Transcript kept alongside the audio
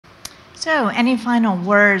So, any final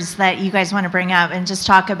words that you guys want to bring up and just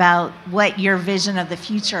talk about what your vision of the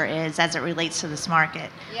future is as it relates to this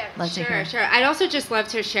market? Yeah, sure. I'd also just love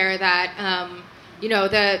to share that,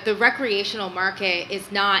 the recreational market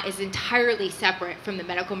is entirely separate from the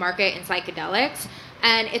medical market in psychedelics.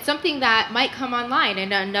 And it's something that might come online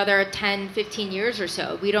in another 10, 15 years or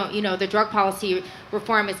so. We don't, the drug policy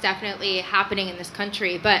reform is definitely happening in this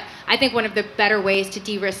country. But I think one of the better ways to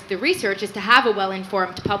de-risk the research is to have a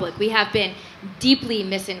well-informed public. We have been deeply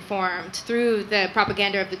misinformed through the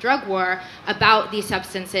propaganda of the drug war about these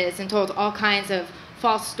substances and told all kinds of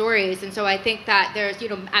false stories. And so I think that there's,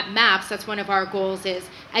 at MAPS, that's one of our goals, is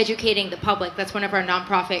educating the public. That's one of our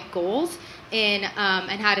nonprofit goals in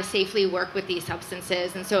and how to safely work with these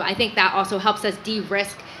substances. And so I think that also helps us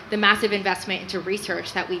de-risk the massive investment into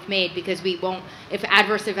research that we've made, because we won't, if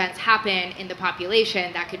adverse events happen in the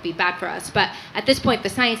population, that could be bad for us. But at this point, the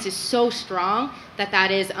science is so strong that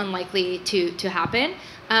that is unlikely to happen.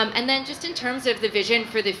 And then just in terms of the vision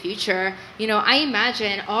for the future, I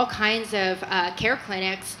imagine all kinds of care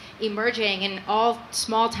clinics emerging in all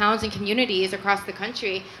small towns and communities across the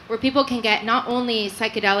country, where people can get not only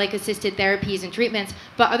psychedelic assisted therapies and treatments,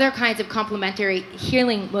 but other kinds of complementary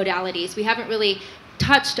healing modalities. We haven't really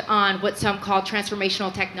touched on what some call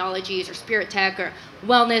transformational technologies, or spirit tech, or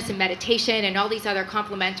wellness and meditation, and all these other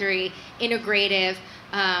complementary integrative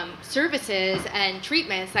services and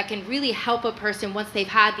treatments that can really help a person once they've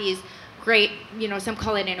had these great, some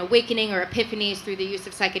call it an awakening or epiphanies through the use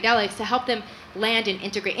of psychedelics, to help them land and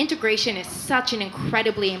integrate. Integration is such an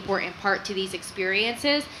incredibly important part to these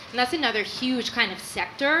experiences, and that's another huge kind of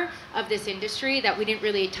sector of this industry that we didn't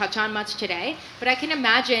really touch on much today. But I can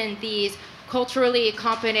imagine these culturally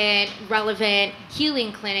competent, relevant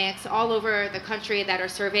healing clinics all over the country that are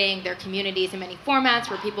serving their communities in many formats,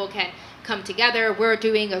 where people can come together. We're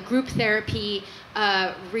doing a group therapy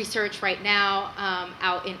research right now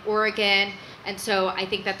out in Oregon, and so I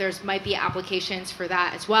think that there's might be applications for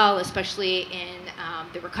that as well, especially in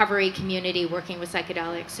the recovery community working with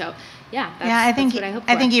psychedelics. So that's what I hope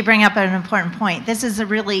for. I think you bring up an important point. This is a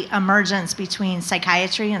really emergence between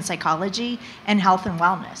psychiatry and psychology and health and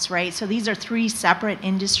wellness, right? So these are three separate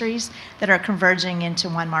industries that are converging into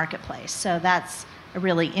one marketplace. So that's a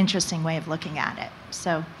really interesting way of looking at it.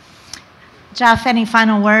 So Jeff, any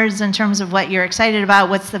final words in terms of what you're excited about?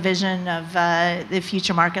 What's the vision of the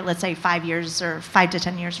future market, let's say 5 years or 5 to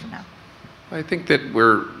 10 years from now? I think that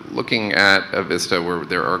we're looking at a vista where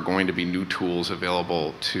there are going to be new tools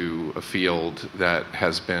available to a field that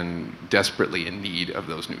has been desperately in need of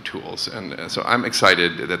those new tools. And so I'm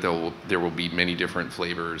excited that there will be many different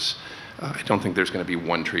flavors. I don't think there's going to be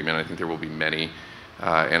one treatment. I think there will be many.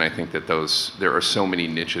 And I think that there are so many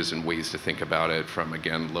niches and ways to think about it, from,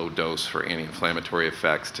 again, low dose for anti-inflammatory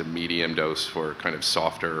effects to medium dose for kind of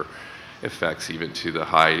softer effects, even to the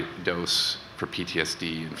high dose for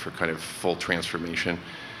PTSD and for kind of full transformation.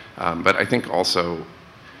 But I think also,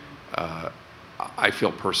 I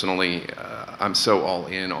feel personally, I'm so all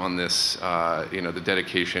in on this, the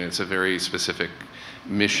dedication. It's a very specific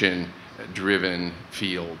mission-driven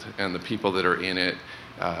field, and the people that are in it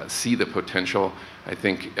see the potential. I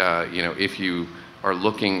think, if you are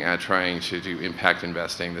looking at trying to do impact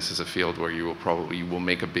investing, this is a field where you will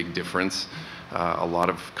make a big difference. A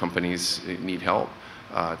lot of companies need help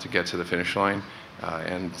to get to the finish line,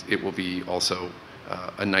 and it will be also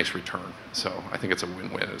a nice return. So I think it's a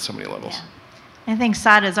win-win at so many levels. Yeah. I think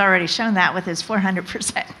Saad has already shown that with his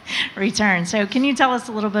 400% return. So can you tell us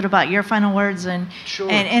a little bit about your final words, and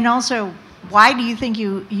Sure. and also why do you think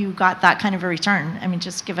you got that kind of a return? I mean,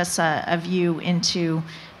 just give us a view into,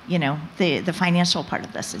 the financial part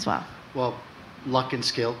of this as well. Well, luck and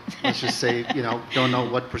skill. Let's just say, don't know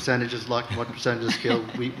what percentage is luck, what percentage is skill.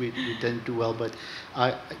 We tend to do well, but,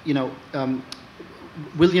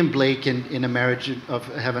 William Blake in A Marriage of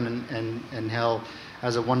Heaven and Hell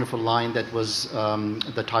has a wonderful line that was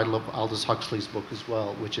the title of Aldous Huxley's book as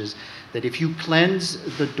well, which is that if you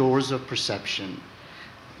cleanse the doors of perception,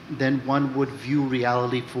 then one would view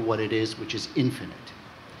reality for what it is, which is infinite.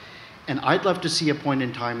 And I'd love to see a point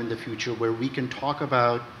in time in the future where we can talk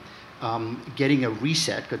about getting a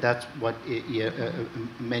reset, because that's what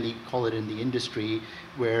many call it in the industry,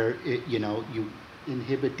 where you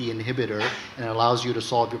inhibit the inhibitor, and it allows you to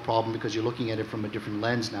solve your problem because you're looking at it from a different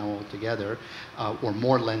lens now altogether, or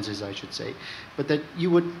more lenses, I should say. But that you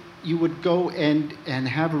would go and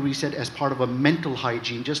have a reset as part of a mental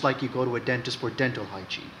hygiene, just like you go to a dentist for dental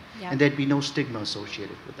hygiene. Yeah. And there'd be no stigma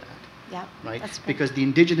associated with that. Yep, right? that's great. Because the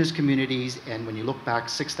indigenous communities, and when you look back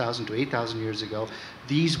 6,000 to 8,000 years ago,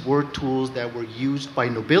 these were tools that were used by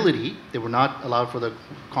nobility. They were not allowed for the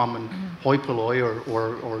common hoi polloi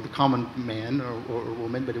or the common man or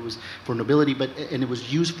woman, but it was for nobility. And it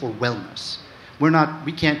was used for wellness. We're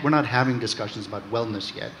not having discussions about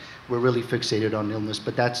wellness yet. We're really fixated on illness,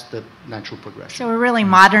 but that's the natural progression. So we're really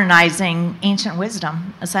modernizing ancient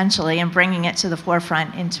wisdom, essentially, and bringing it to the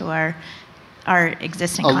forefront into our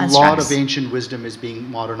existing constructs. A lot of ancient wisdom is being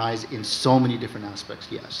modernized in so many different aspects,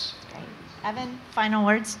 yes. Great. Evan, final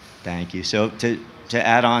words? Thank you. So to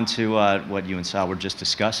add on to what you and Sal were just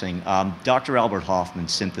discussing, Dr. Albert Hofmann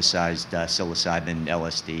synthesized psilocybin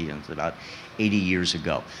LSD about 80 years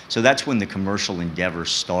ago. So that's when the commercial endeavor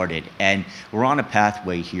started. And we're on a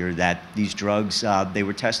pathway here that these drugs, they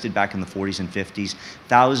were tested back in the 40s and 50s.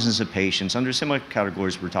 Thousands of patients under similar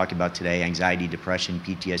categories we're talking about today, anxiety, depression,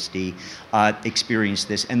 PTSD, experienced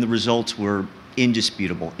this. And the results were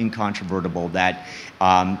indisputable, incontrovertible, that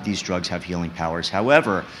these drugs have healing powers.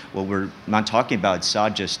 However, what we're not talking about,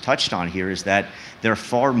 Saad just touched on here, is that there are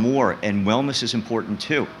far more, and wellness is important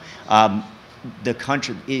too. The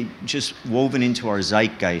country, just woven into our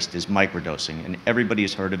zeitgeist is microdosing, and everybody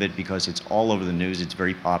has heard of it because it's all over the news. It's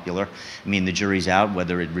very popular. I mean, the jury's out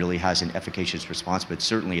whether it really has an efficacious response, but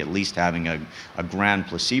certainly at least having a grand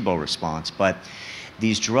placebo response. But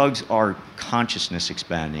these drugs are consciousness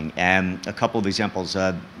expanding, and a couple of examples,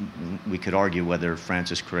 we could argue whether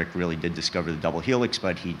Francis Crick really did discover the double helix,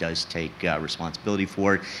 but he does take responsibility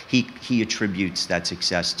for it. He attributes that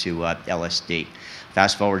success to LSD.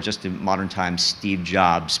 Fast forward just to modern times, Steve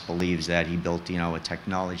Jobs believes that he built, a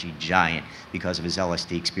technology giant because of his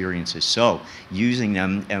LSD experiences. So using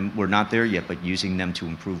them, and we're not there yet, but using them to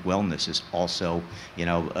improve wellness is also,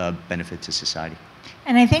 a benefit to society.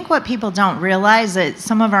 And I think what people don't realize is that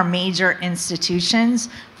some of our major institutions,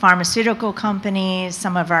 pharmaceutical companies,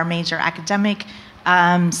 some of our major academic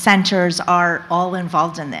centers are all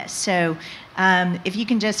involved in this. So if you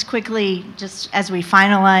can just quickly, just as we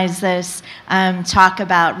finalize this, talk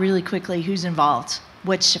about really quickly who's involved,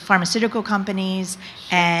 which pharmaceutical companies,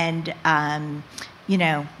 and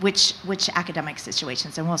which academic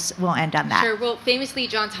situations, and we'll end on that. Sure. Well, famously,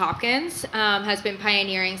 Johns Hopkins has been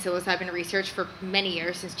pioneering psilocybin research for many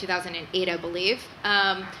years, since 2008, I believe.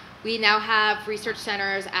 We now have research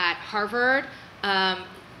centers at Harvard,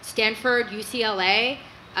 Stanford, UCLA,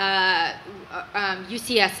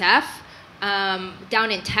 UCSF. Down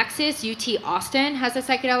in Texas, UT Austin has a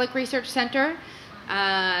psychedelic research center.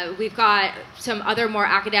 We've got some other more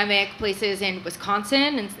academic places in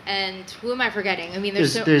Wisconsin, and who am I forgetting? I mean,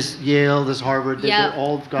 there's Yale, there's Harvard. They've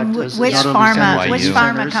all got which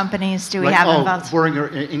pharma companies do we have involved?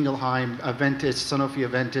 Boehringer Ingelheim, Aventis, Sanofi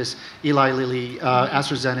Aventis, Eli Lilly,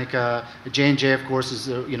 AstraZeneca, J&J, of course, is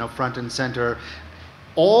front and center.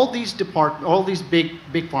 All these big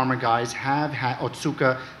pharma guys have had,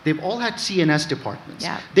 Otsuka, they've all had CNS departments.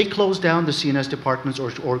 Yeah. They closed down the CNS departments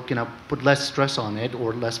or put less stress on it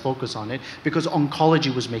or less focus on it because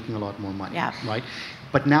oncology was making a lot more money, right?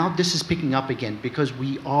 But now this is picking up again because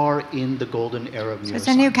we are in the golden era of neuroscience. So it's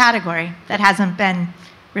a new category that hasn't been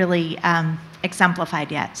really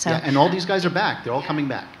exemplified yet. So. Yeah, and all these guys are back. They're all coming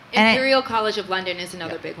back. Imperial College of London is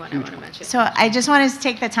another big one I want to mention. So I just wanted to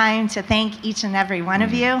take the time to thank each and every one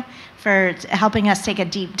of you for helping us take a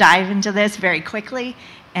deep dive into this very quickly.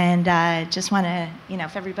 And just want to,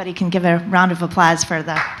 if everybody can give a round of applause for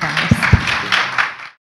the panel.